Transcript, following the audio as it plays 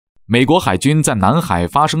美国海军在南海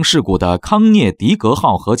发生事故的康涅狄格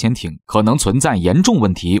号核潜艇可能存在严重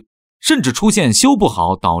问题，甚至出现修不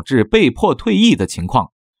好导致被迫退役的情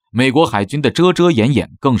况。美国海军的遮遮掩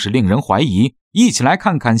掩更是令人怀疑，一起来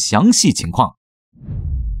看看详细情况。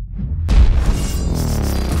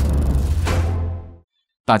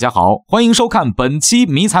大家好，欢迎收看本期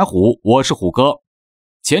迷彩虎，我是虎哥。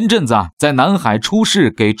前阵子在南海出事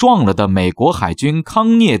给撞了的美国海军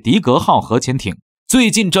康涅狄格号核潜艇，最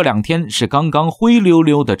近这2天是刚刚灰溜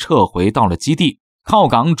溜地撤回到了基地，靠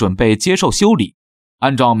港准备接受修理。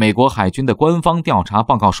按照美国海军的官方调查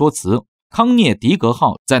报告说辞，康涅狄格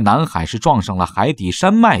号在南海是撞上了海底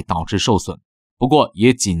山脉导致受损，不过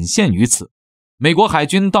也仅限于此。美国海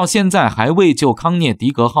军到现在还未就康涅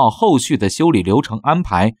狄格号后续的修理流程安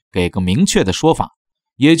排给个明确的说法，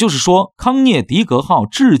也就是说，康涅狄格号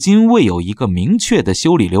至今未有一个明确的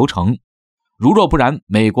修理流程。如若不然，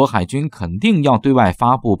美国海军肯定要对外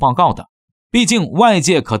发布报告的，毕竟外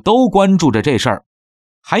界可都关注着这事儿。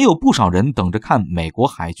还有不少人等着看美国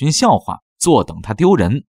海军笑话，坐等他丢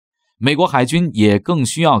人。美国海军也更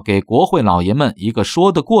需要给国会老爷们一个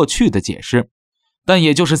说得过去的解释。但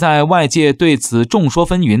也就是在外界对此众说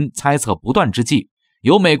纷纭、猜测不断之际，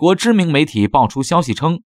有美国知名媒体爆出消息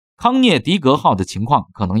称，康涅狄格号的情况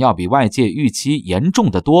可能要比外界预期严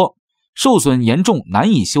重得多，受损严重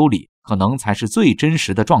难以修理，可能才是最真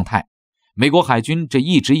实的状态。美国海军这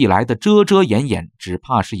一直以来的遮遮掩掩，只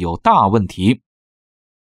怕是有大问题。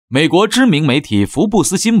美国知名媒体福布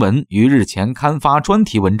斯新闻于日前刊发专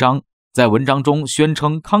题文章，在文章中宣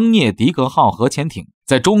称康涅狄格号核潜艇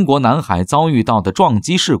在中国南海遭遇到的撞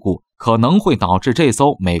击事故，可能会导致这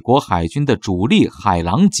艘美国海军的主力海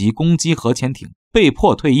狼级攻击核潜艇被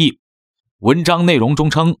迫退役。文章内容中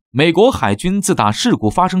称，美国海军自打事故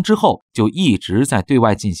发生之后，就一直在对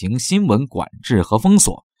外进行新闻管制和封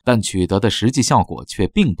锁，但取得的实际效果却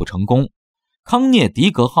并不成功。康涅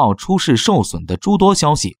狄格号出事受损的诸多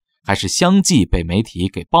消息，还是相继被媒体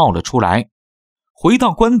给爆了出来。回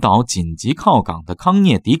到关岛紧急靠港的康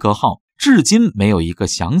涅狄格号，至今没有一个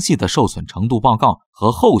详细的受损程度报告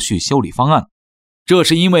和后续修理方案。这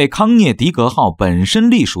是因为康涅狄格号本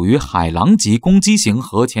身隶属于海狼级攻击型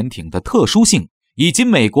核潜艇的特殊性，以及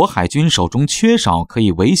美国海军手中缺少可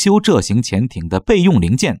以维修这型潜艇的备用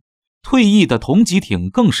零件，退役的同级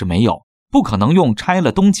艇更是没有，不可能用拆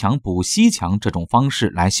了东墙补西墙这种方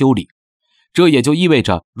式来修理。这也就意味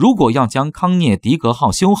着，如果要将康涅狄格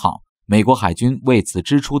号修好，美国海军为此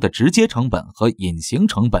支出的直接成本和隐形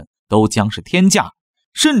成本都将是天价，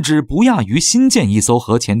甚至不亚于新建一艘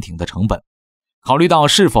核潜艇的成本。考虑到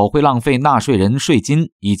是否会浪费纳税人税金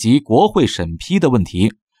以及国会审批的问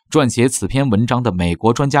题，撰写此篇文章的美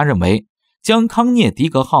国专家认为，将康涅狄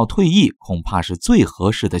格号退役恐怕是最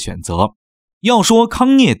合适的选择。要说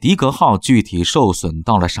康涅狄格号具体受损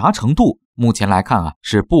到了啥程度，目前来看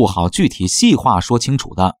是不好具体细化说清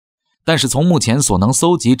楚的。但是从目前所能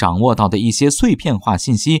搜集掌握到的一些碎片化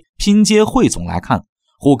信息拼接汇总来看，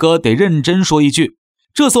虎哥得认真说一句，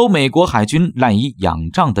这艘美国海军赖以仰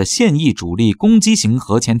仗的现役主力攻击型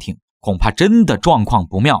核潜艇恐怕真的状况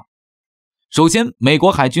不妙。首先，美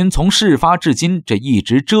国海军从事发至今这一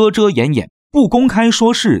直遮遮掩掩、不公开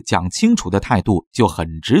说事讲清楚的态度就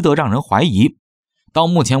很值得让人怀疑。到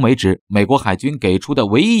目前为止，美国海军给出的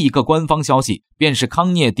唯一一个官方消息，便是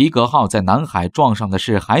康涅狄格号在南海撞上的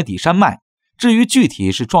是海底山脉。至于具体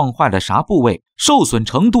是撞坏了啥部位，受损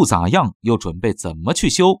程度咋样，又准备怎么去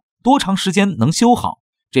修，多长时间能修好，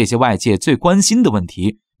这些外界最关心的问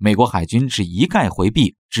题，美国海军是一概回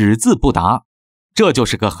避，只字不答。这就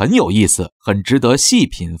是个很有意思、很值得细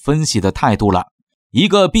品分析的态度了。一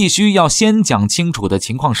个必须要先讲清楚的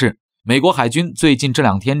情况是，美国海军最近这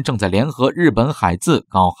2天正在联合日本海自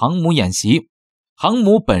搞航母演习。航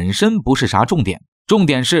母本身不是啥重点，重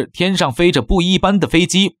点是天上飞着不一般的飞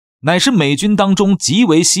机，乃是美军当中极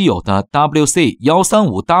为稀有的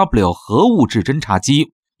WC-135W 核物质侦察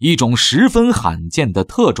机，一种十分罕见的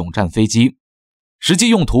特种战飞机。实际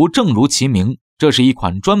用途正如其名，这是一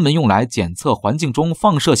款专门用来检测环境中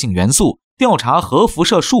放射性元素、调查核辐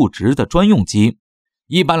射数值的专用机。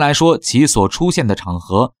一般来说，其所出现的场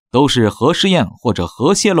合都是核试验或者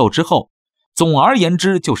核泄漏之后，总而言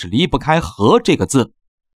之就是离不开核这个字。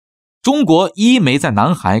中国一没在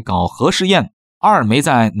南海搞核试验，二没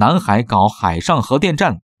在南海搞海上核电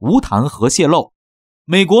站，无谈核泄漏。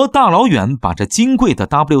美国大老远把这金贵的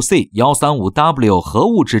WC-135W 核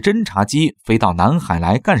物质侦察机飞到南海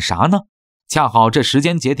来干啥呢？恰好这时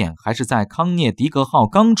间节点还是在康涅狄格号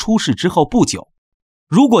刚出事之后不久。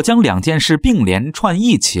如果将2件事并联串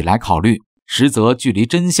一起来考虑，实则距离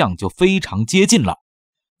真相就非常接近了。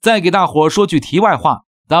再给大伙说句题外话，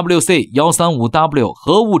 WC-135W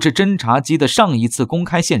核物质侦察机的上一次公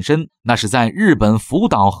开现身，那是在日本福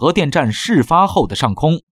岛核电站事发后的上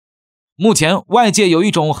空。目前外界有一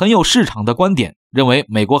种很有市场的观点，认为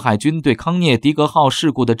美国海军对康涅狄格号事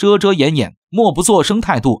故的遮遮掩掩、默不作声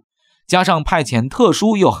态度，加上派遣特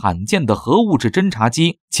殊又罕见的核物质侦察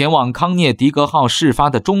机前往康涅狄格号事发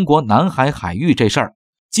的中国南海海域这事儿，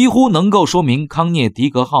几乎能够说明康涅狄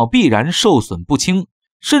格号必然受损不轻，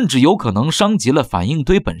甚至有可能伤及了反应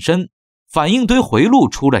堆本身，反应堆回路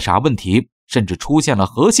出了啥问题，甚至出现了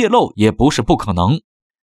核泄漏也不是不可能。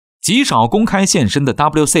极少公开现身的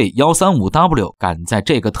WC-135W 赶在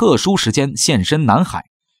这个特殊时间现身南海，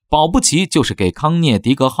保不齐就是给康涅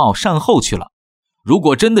狄格号善后去了。如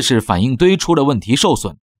果真的是反应堆出了问题受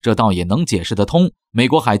损，这倒也能解释得通美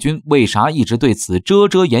国海军为啥一直对此遮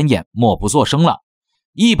遮掩掩、默不作声了。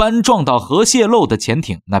一般撞到核泄漏的潜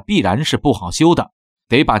艇，那必然是不好修的，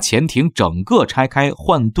得把潜艇整个拆开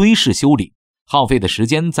换堆式修理，耗费的时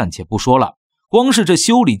间暂且不说了，光是这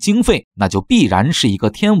修理经费那就必然是一个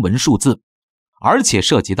天文数字，而且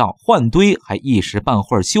涉及到换堆还一时半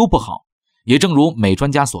会儿修不好，也正如美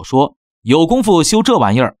专家所说，有功夫修这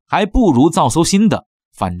玩意儿还不如造艘新的，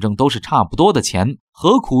反正都是差不多的钱，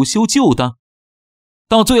何苦修旧的？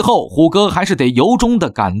到最后虎哥还是得由衷的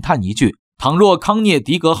感叹一句，倘若康涅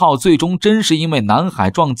狄格号最终真是因为南海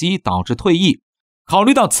撞击导致退役，考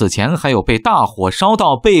虑到此前还有被大火烧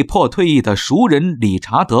到被迫退役的熟人理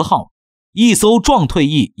查德号，一艘撞退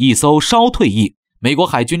役，一艘烧退役，美国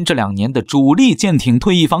海军这2年的主力舰艇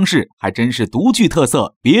退役方式还真是独具特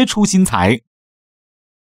色，别出心裁。